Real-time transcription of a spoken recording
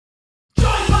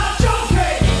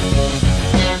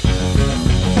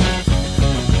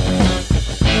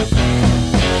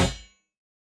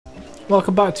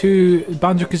welcome back to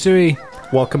Banjo Kazooie.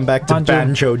 Welcome back to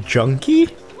Banjo Junkie?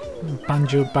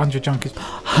 Banjo Junkies.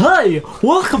 Hi!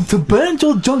 Welcome to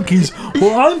Banjo Junkies,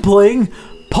 where I'm playing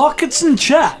Pockets and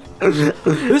Chat.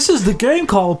 This is the game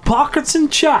called Pockets and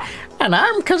Chat. And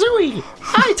I'm Kazooie.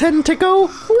 I tend to go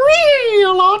wee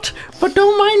a lot, but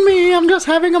don't mind me, I'm just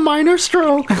having a minor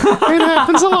stroke. It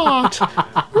happens a lot.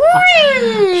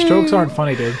 Wee! Strokes aren't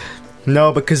funny, dude.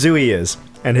 No, but Kazooie is,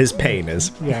 and his pain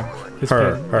is. Yeah.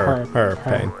 Her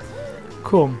pain.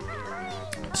 Cool.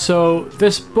 So,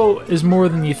 this boat is more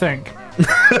than you think.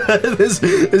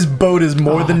 this boat is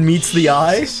more than meets the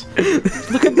eye?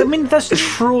 Look at, I mean, that's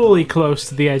truly close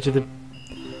to the edge of the...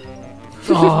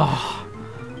 Oh...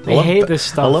 I hate this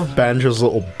stuff. I love Banjo's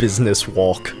little business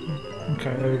walk.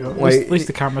 Okay, there we go. Wait, at least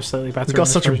the camera's slightly better. He's got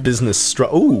such a business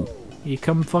strut. Ooh! You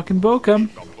come fucking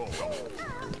bokum.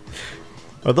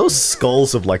 Are those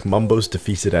skulls of, like, Mumbo's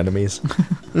defeated enemies?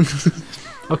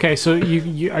 Okay, so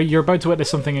you're about to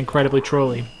witness something incredibly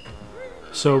trolly.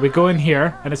 So we go in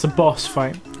here, and it's a boss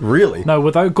fight. Really? Now,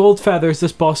 without gold feathers,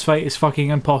 this boss fight is fucking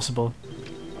impossible.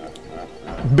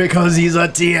 Because he's a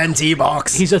TNT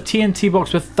box. He's a TNT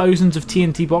box with thousands of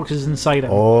TNT boxes inside him.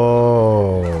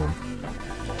 Oh.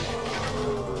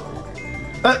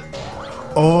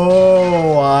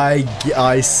 Oh,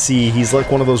 I see. He's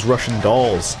like one of those Russian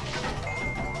dolls.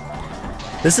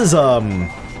 This is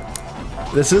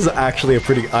actually a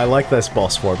pretty... I like this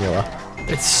boss formula.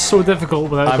 It's so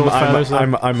difficult without gold feathers.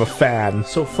 I'm a fan.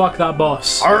 So fuck that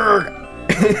boss. Arrgh!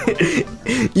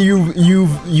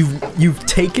 You've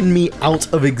taken me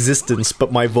out of existence,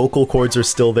 but my vocal cords are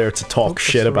still there to talk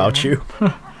shit about you.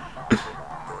 So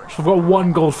I've got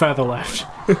one gold feather left.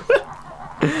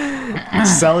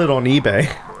 Sell it on eBay.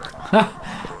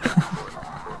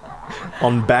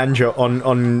 On Banjo,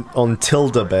 on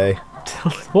Tilda Bay.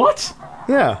 What?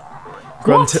 Yeah.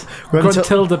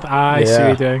 Gruntilda. I see what Yeah.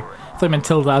 you're doing. I thought you meant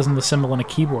tilde as in the symbol on a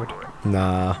keyboard.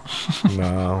 Nah,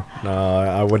 no,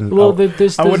 I wouldn't. Well,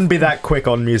 I wouldn't be that quick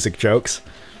on music jokes.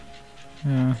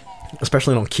 Yeah.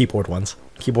 Especially not on keyboard ones.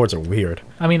 Keyboards are weird.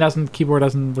 I mean, as in keyboard,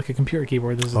 as in like a computer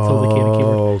keyboard. There's a tilde key in a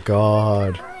keyboard. Oh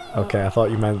god. Okay, I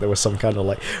thought you meant there was some kind of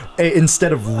like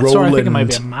instead of Roland. Sorry, I think it might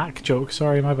be a Mac joke.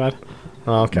 Sorry, my bad.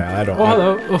 Okay, I don't. Oh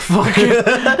hello. Oh fuck.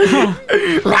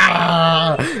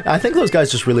 I think those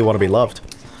guys just really want to be loved.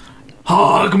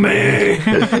 Hug me.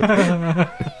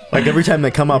 Like every time they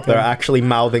come up, they're actually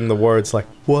mouthing the words like,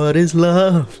 "What is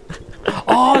love?"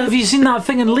 Oh, have you seen that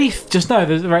thing in Leith just now?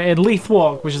 Right in Leith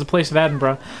Walk, which is a place in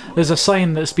Edinburgh. There's a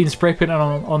sign that's been spray painted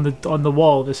on the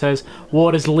wall that says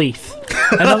 "What is Leith?"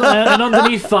 and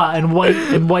underneath that,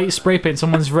 in white spray paint,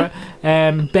 someone's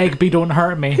written "Begbie, don't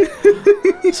hurt me."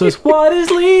 So it's "What is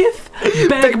Leith?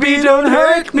 Begbie, don't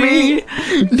hurt me,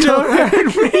 don't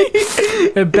hurt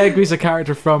me." And Begbie's a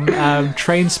character from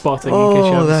Train Spotting. In case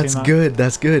you haven't that's seen that. good.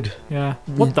 That's good. Yeah.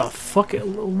 What the fuck?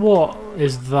 What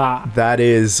is that? That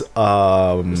is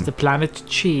It's the planet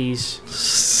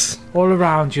cheese. All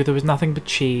around you, there was nothing but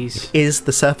cheese. Is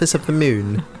the surface of the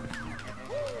moon.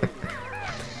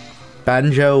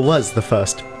 Banjo was the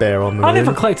first bear on the moon. I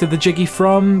never collected the Jiggy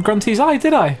from Grunty's Eye,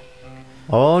 did I?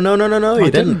 Oh, no,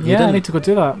 you didn't. Yeah, I need to go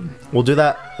do that. We'll do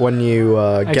that when you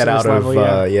get out of,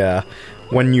 level, yeah.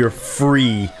 When you're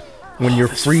free. When you're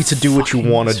free to do what you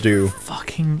want to do.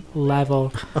 Fucking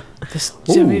level. This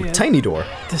Ooh, tiny door.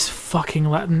 This fucking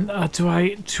do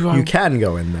I? You can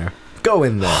go in there. Go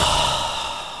in there.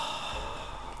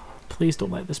 Please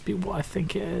don't let this be what I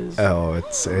think it is. Oh,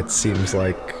 it seems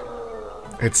like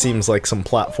some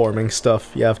platforming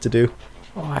stuff you have to do.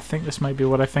 Oh, I think this might be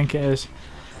what I think it is.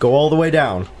 Go all the way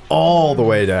down. All the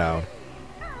way down.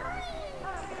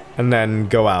 And then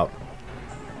go out.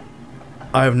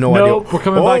 I have no idea. No, we're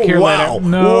coming back here later.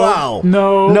 No,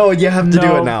 no, you have to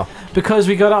do it now. Because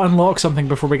we gotta unlock something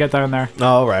before we get down there.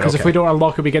 Oh, right, Because if we don't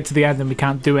unlock it, we get to the end and we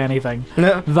can't do anything.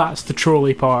 Yeah. That's the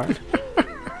trolley part.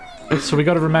 So we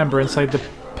gotta remember inside the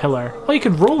pillar. Oh, you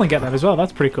can roll and get that as well.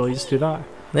 That's pretty cool. You just do that.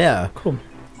 Yeah. Cool.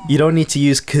 You don't need to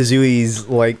use Kazooie's,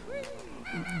 like,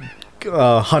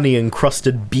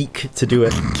 honey-encrusted beak to do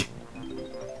it.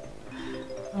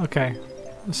 Okay.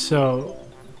 So,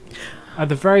 at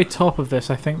the very top of this,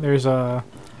 I think there's a...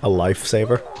 A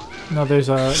lifesaver? No, there's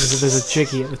a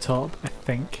Jiggy at the top, I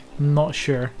think. I'm not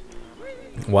sure.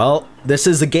 Well, this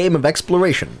is a game of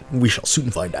exploration. We shall soon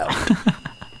find out.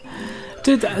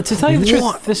 Dude, to tell you the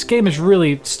truth, this game has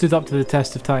really stood up to the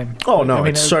test of time. Oh no,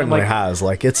 it certainly has.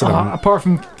 Like, it's apart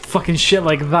from fucking shit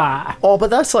like that. Oh, but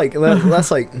that's like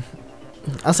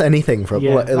that's anything from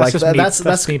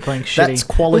that's me playing shitty. That's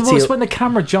quality. Well, it's when the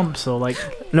camera jumps though, like.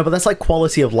 No, but that's like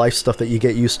quality of life stuff that you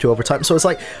get used to over time. So it's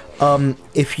like,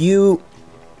 if you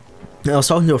I was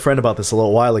talking to a friend about this a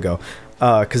little while ago,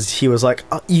 because he was like,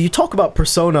 you talk about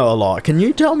Persona a lot. Can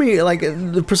you tell me, like,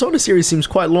 the Persona series seems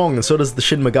quite long, and so does the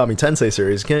Shin Megami Tensei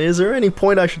series. Is there any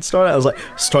point I should start at? I was like,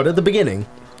 start at the beginning.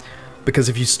 Because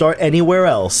if you start anywhere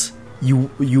else,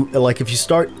 if you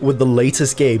start with the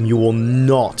latest game, you will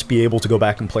not be able to go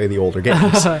back and play the older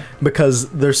games. Because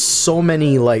there's so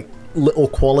many, like, little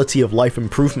quality of life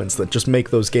improvements that just make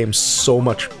those games so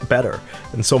much better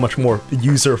and so much more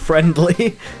user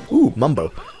friendly. Ooh, Mumbo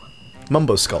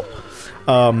Skull.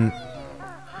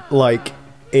 Like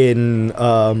in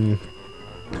I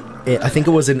think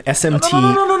it was in SMT.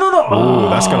 No. Ooh,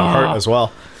 that's gonna hurt as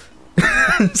well.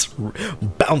 It's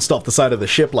bounced off the side of the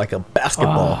ship like a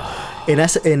basketball. In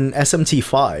SMT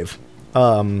 5,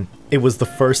 it was the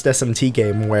first SMT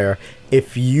game where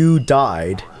if you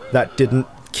died, that didn't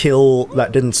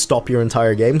stop your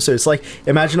entire game. So it's like,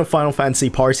 imagine a Final Fantasy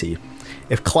party.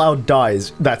 If Cloud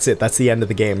dies, that's it. That's the end of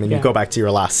the game, and you go back to your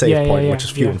last save point, which is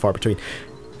few and far between.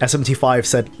 SMT5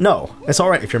 said, no, it's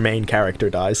alright if your main character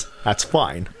dies. That's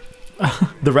fine.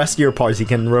 The rest of your party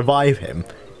can revive him,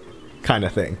 kind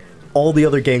of thing. All the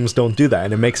other games don't do that,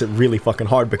 and it makes it really fucking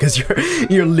hard because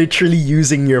you're literally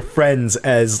using your friends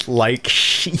as like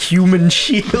human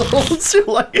shields.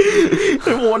 Like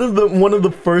one of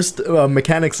the first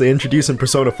mechanics they introduced in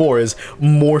Persona 4 is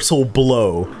morsel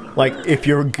blow. Like if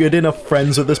you're good enough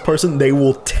friends with this person, they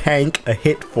will tank a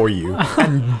hit for you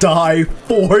and die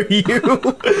for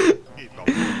you.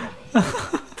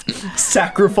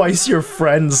 Sacrifice your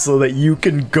friends so that you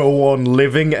can go on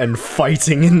living and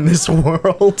fighting in this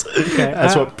world. Okay,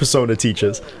 that's what Persona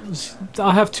teaches.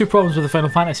 I have two problems with the Final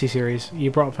Fantasy series. You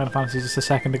brought up Final Fantasy just a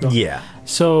second ago. Yeah.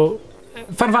 So,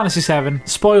 Final Fantasy 7,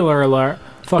 spoiler alert,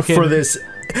 fucking... For this...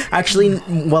 Actually,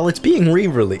 well, it's being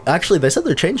re-released. Actually, they said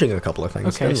they're changing a couple of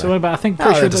things. Okay, so I think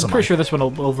pretty sure this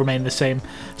one will remain the same.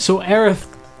 So, Aerith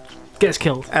gets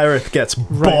killed. Aerith gets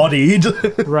bodied.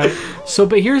 Right. So,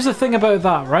 but here's the thing about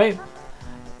that, right?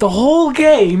 The whole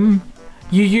game,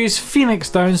 you use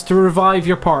Phoenix Downs to revive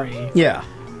your party. Yeah.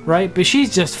 Right? But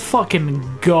she's just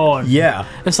fucking gone. Yeah.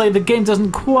 It's like the game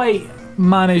doesn't quite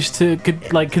manage to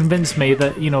like convince me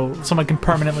that, you know, someone can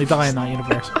permanently die in that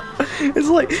universe. It's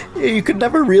like, you could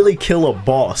never really kill a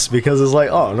boss because it's like,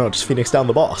 oh no, just Phoenix Down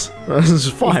the boss. This is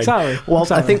fine. Exactly. Well,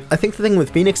 exactly. I think the thing with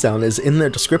Phoenix Down is in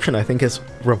their description, I think it's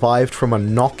revived from a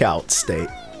knockout state.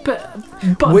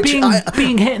 But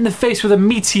being hit in the face with a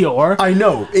meteor, I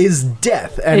know, is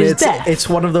death, and it's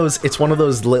one of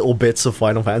those little bits of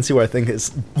Final Fantasy where I think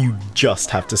you just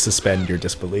have to suspend your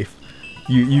disbelief.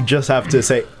 You just have to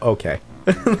say okay,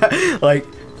 like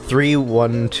 3,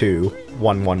 1, 2,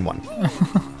 1, 1, 1.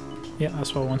 Yeah,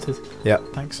 that's what I wanted. Yeah,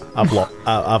 thanks. I've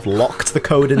locked the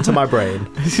code into my brain.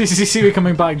 You see me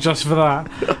coming back just for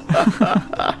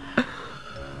that.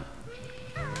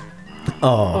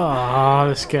 Oh,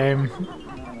 this game.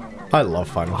 I love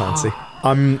Final Fantasy.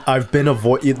 I've been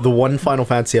the one Final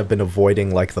Fantasy I've been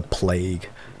avoiding like the plague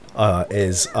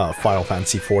is Final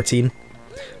Fantasy 14.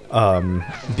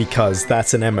 Because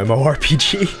that's an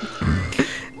MMORPG.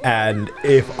 And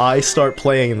if I start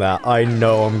playing that, I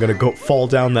know I'm gonna fall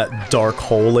down that dark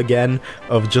hole again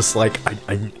of just like,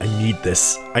 I need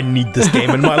this. I need this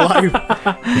game in my life.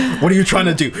 What are you trying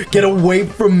to do? Get away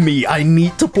from me. I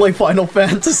need to play Final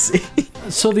Fantasy.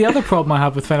 So the other problem I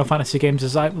have with Final Fantasy games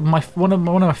is one of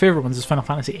my favorite ones is Final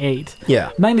Fantasy 8. Yeah.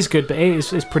 9 is good, but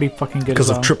 8 is pretty fucking good because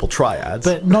as well. Of triple triads.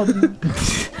 But not...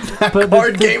 That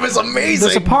card game is amazing!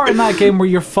 There's a part in that game where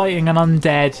you're fighting an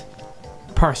undead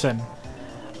person.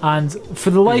 And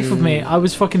for the life of me, I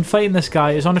was fucking fighting this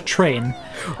guy. He's on a train,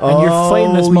 and you're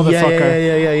fighting this motherfucker.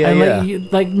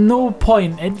 And like no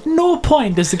point, at no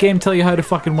point does the game tell you how to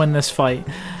fucking win this fight.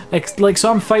 Like so,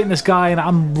 I'm fighting this guy and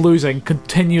I'm losing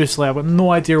continuously. I've got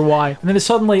no idea why. And then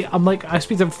suddenly, I'm like, I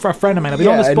speak to a friend of mine. I've been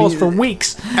on this boss for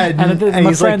weeks, and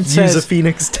my friend says, "Use a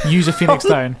Phoenix Down." Use a Phoenix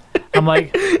Down. I'm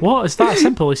like, what? It's that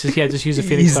simple? He says, yeah, just use a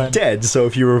Phoenix Down. He's dead, so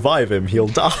if you revive him, he'll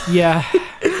die. Yeah.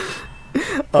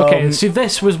 Okay, so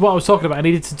this was what I was talking about. I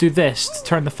needed to do this to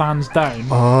turn the fans down.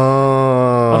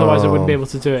 Oh. Otherwise, I wouldn't be able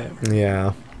to do it.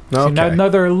 Yeah. So Okay. now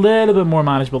they're a little bit more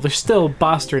manageable. They're still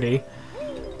bastardy.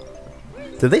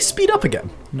 Did they speed up again?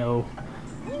 No.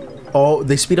 Oh,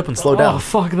 they speed up and slow down. Oh,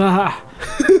 fuck that.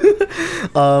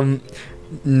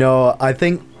 No, I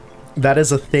think that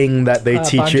is a thing that they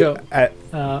teach Banjo. you at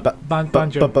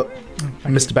Banjo.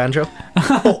 Mr. Banjo?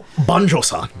 Oh,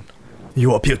 Banjo-san.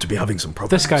 You appear to be having some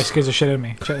problems. This guy scares the shit out of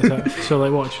me. Check this out. So,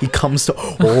 like, watch. He comes to...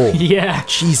 Oh. Yeah.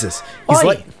 Jesus. He's Oi,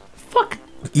 like... Fuck.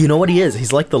 You know what he is?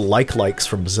 He's like the likes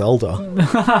from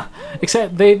Zelda.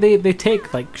 Except they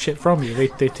take, like, shit from you.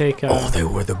 They take... Oh, they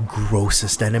were the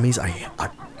grossest enemies.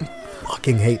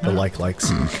 fucking hate the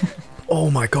likes. Oh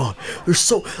my god, they're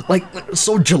so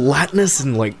so gelatinous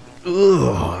and like,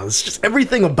 ugh. It's just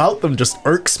everything about them just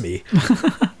irks me.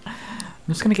 I'm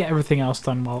just gonna get everything else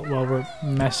done while we're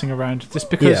messing around, just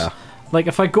because, like,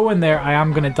 if I go in there, I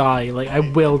am gonna die. Like, I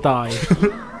will die.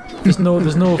 there's no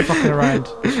fucking around.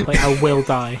 Like, I will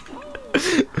die.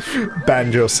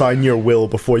 Banjo, sign your will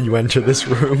before you enter this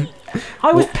room.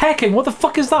 I was pecking. What the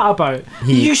fuck is that about?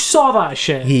 You saw that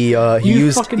shit. He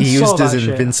used his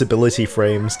invincibility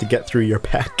frames to get through your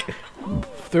peck.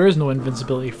 There is no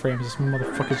invincibility frames. This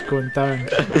motherfucker's going down.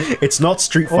 It's not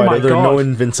Street Fighter. There are no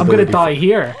invincibility. I'm gonna die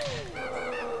here.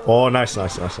 Oh, nice.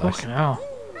 Fucking hell.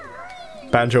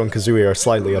 Banjo and Kazooie are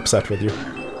slightly upset with you.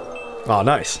 Oh,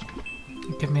 nice.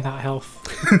 Give me that health.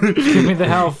 Give me the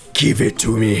health. Give it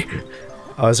to me.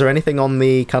 Is there anything on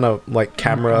the kind of like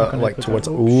camera like towards?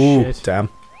 Ooh, shit. Damn.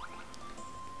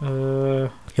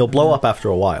 He'll blow up after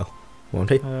a while,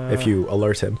 won't he? If you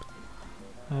alert him.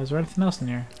 Is there anything else in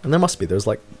here? And there must be. There's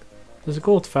a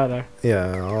gold feather.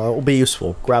 Yeah, it'll be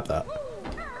useful. Grab that.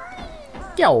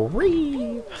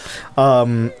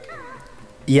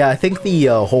 Yeah, I think the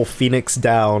whole Phoenix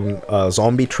Down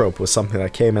zombie trope was something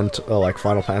that came into like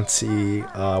Final Fantasy,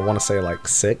 I want to say like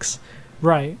 6.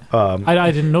 Right.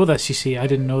 I didn't know this, you see. I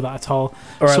didn't know that at all.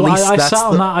 Or so at least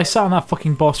I sat on that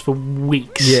fucking boss for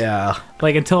weeks. Yeah.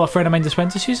 Like, until a friend of mine just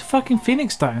went, just use a fucking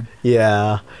Phoenix Down.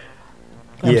 Yeah.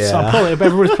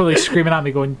 Everyone's probably screaming at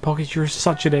me going, Pockets, you're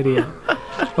such an idiot.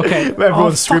 Okay.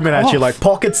 Everyone's screaming at you like,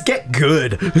 Pockets, get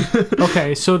good.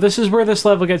 Okay, so this is where this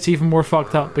level gets even more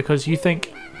fucked up, because you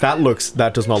think... That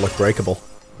does not look breakable.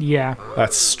 Yeah.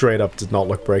 That straight up does not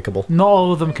look breakable. Not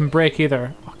all of them can break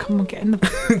either. Oh, come on, get in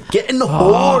the... Get in the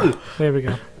hole! There we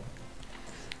go.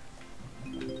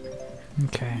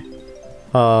 Okay.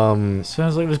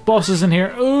 Sounds like there's bosses in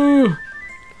here. Ooh!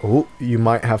 Oh, you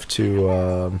might have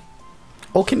to,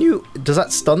 Oh, can you... Does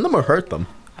that stun them or hurt them?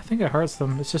 I think it hurts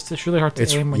them. It's really hard to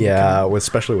aim when you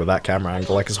especially with that camera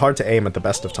angle. Like, it's hard to aim at the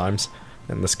best of times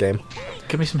in this game.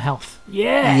 Give me some health.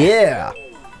 Yeah! Yeah!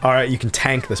 Alright, you can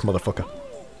tank this motherfucker.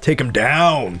 Take him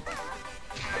down!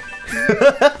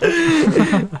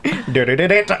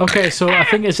 Okay, so I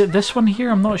think, is it this one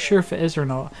here? I'm not sure if it is or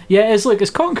not. Yeah, it is. Look,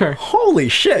 it's Conker. Holy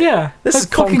shit! Yeah. This is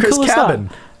Conker's cabin.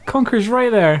 Conker's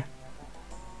right there.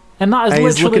 And that is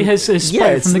literally his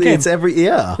sprite from the game.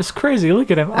 It's crazy.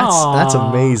 Look at him. That's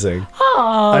amazing.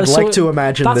 I'd like to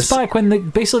imagine that's back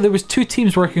when basically there was two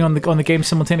teams working on the game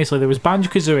simultaneously. There was Banjo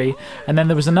Kazooie, and then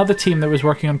there was another team that was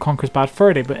working on Conker's Bad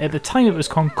Fur Day. But at the time, it was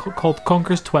called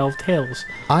Conker's 12 Tales.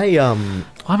 Why am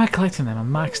I collecting them?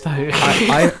 I'm maxed out.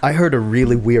 I heard a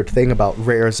really weird thing about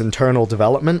Rare's internal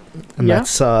development, and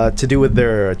that's to do with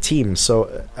their teams.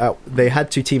 So they had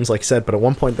two teams, like I said, but at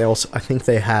one point I think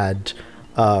they had.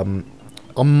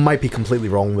 I might be completely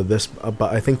wrong with this, but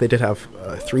I think they did have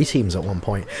 3 teams at one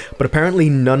point. But apparently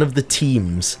none of the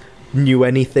teams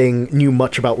knew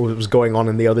much about what was going on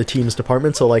in the other team's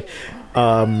department. So like,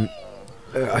 I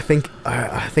think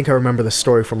I remember the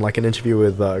story from like an interview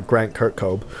with Grant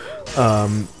Kirkhope.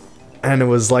 And it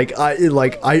was like I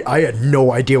had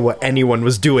no idea what anyone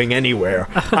was doing anywhere.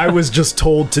 I was just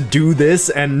told to do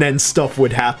this, and then stuff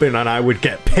would happen, and I would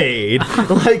get paid.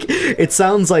 Like, it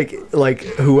sounds like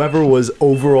whoever was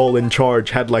overall in charge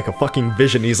had like a fucking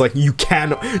vision. He's like,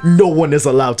 no one is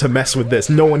allowed to mess with this.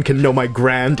 No one can know my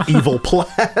grand evil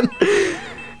plan.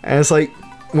 And it's like,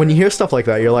 when you hear stuff like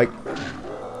that, you're like,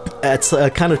 it's a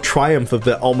kind of triumph of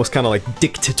the almost kind of like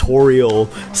dictatorial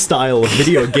style of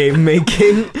video game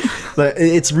making.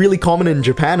 It's really common in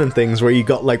Japan and things where you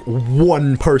got like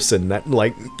one person that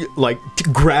like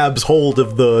grabs hold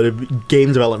of the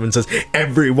game development and says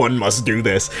everyone must do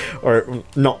this, or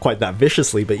not quite that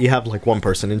viciously, but you have like one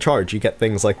person in charge. You get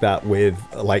things like that with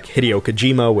like Hideo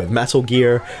Kojima with Metal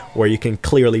Gear, where you can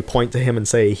clearly point to him and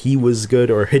say he was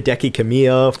good, or Hideki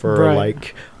Kamiya for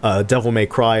like Devil May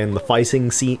Cry and the fighting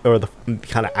scene, or the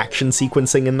kind of action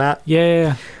sequencing in that.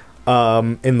 Yeah.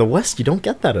 In the West, you don't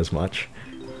get that as much.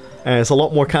 And it's a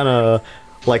lot more kind of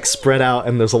like spread out,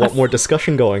 and there's a lot more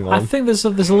discussion going on. I think there's a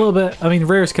little bit. I mean,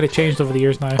 Rare's could have changed over the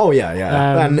years now. Oh yeah.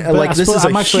 And like this is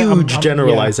a huge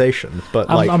generalization, but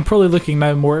like I'm probably looking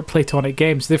now more at Platonic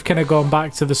Games. They've kind of gone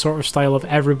back to the sort of style of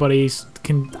everybody's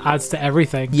adds to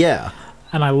everything. Yeah.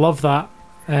 And I love that.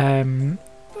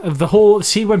 The whole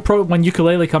when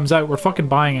Ukulele comes out, we're fucking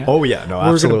buying it. Oh yeah, no,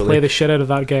 absolutely. We're gonna play the shit out of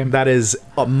that game. That is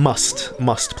a must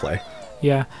play.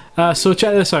 Yeah. So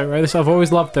check this out, right? I've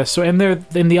always loved this. So in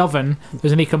the oven,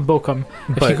 there's an Ikan Bokum.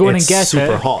 If you go in and get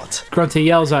super hot. Grunty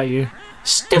yells at you,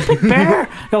 "Stupid bear!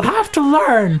 You'll have to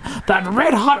learn that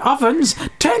red hot ovens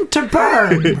tend to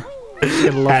burn."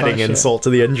 Adding insult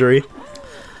to the injury.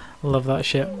 Love that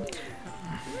shit.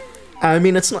 I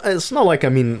mean, it's not like, I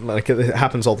mean, like, it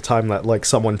happens all the time that, like,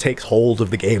 someone takes hold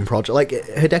of the game project. Like,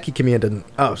 Hideo Kojima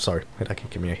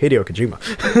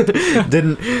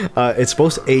didn't, it's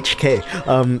supposed to HK.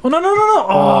 Oh, no.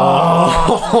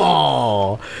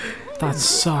 Oh! That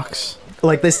sucks.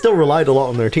 Like, they still relied a lot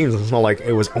on their teams. It's not like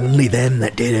it was only them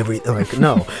that did everything. Like,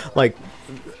 no. Like,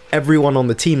 everyone on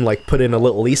the team, like, put in a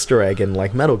little Easter egg in,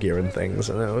 like, Metal Gear and things,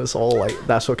 and it was all, like,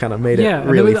 that's what kind of made it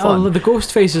really fun. The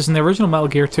ghost faces in the original Metal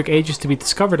Gear took ages to be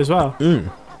discovered as well.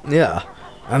 Yeah.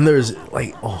 And there's,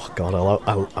 like, oh god,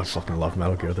 I fucking love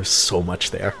Metal Gear. There's so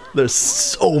much there. There's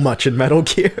so much in Metal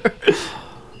Gear.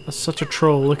 That's such a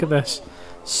troll. Look at this.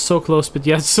 So close, but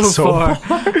yet so far.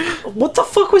 What the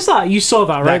fuck was that? You saw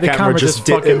that, right? That the camera just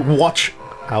fucking... Watch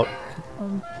out.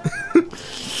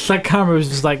 That camera was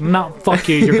just like, nah, fuck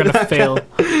you, you're gonna fail.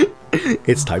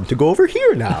 It's time to go over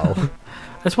here now. I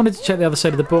just wanted to check the other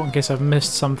side of the boat in case I've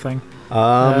missed something.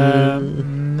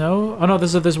 No? Oh no,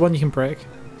 there's one you can break.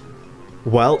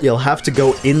 Well, you'll have to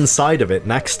go inside of it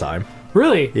next time.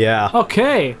 Really? Yeah.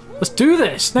 Okay, let's do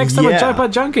this. Next time on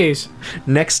Joypad Junkys.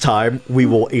 Next time, we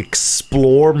will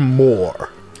explore more.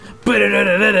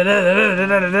 Remember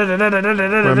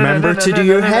to do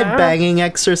your headbanging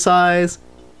exercise.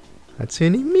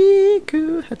 Hatsune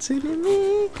Miku, Hatsune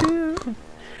Miku.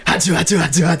 Hatsu, hatsu,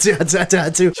 hatsu, hatsu, hatsu, hatsu,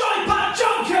 hatsu. Joypad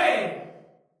Junkie!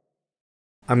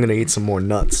 I'm gonna eat some more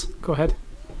nuts. Go ahead.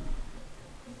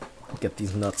 Get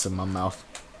these nuts in my mouth.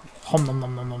 Hom nom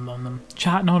nom nom nom nom nom.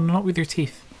 Chat, no, not with your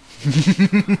teeth.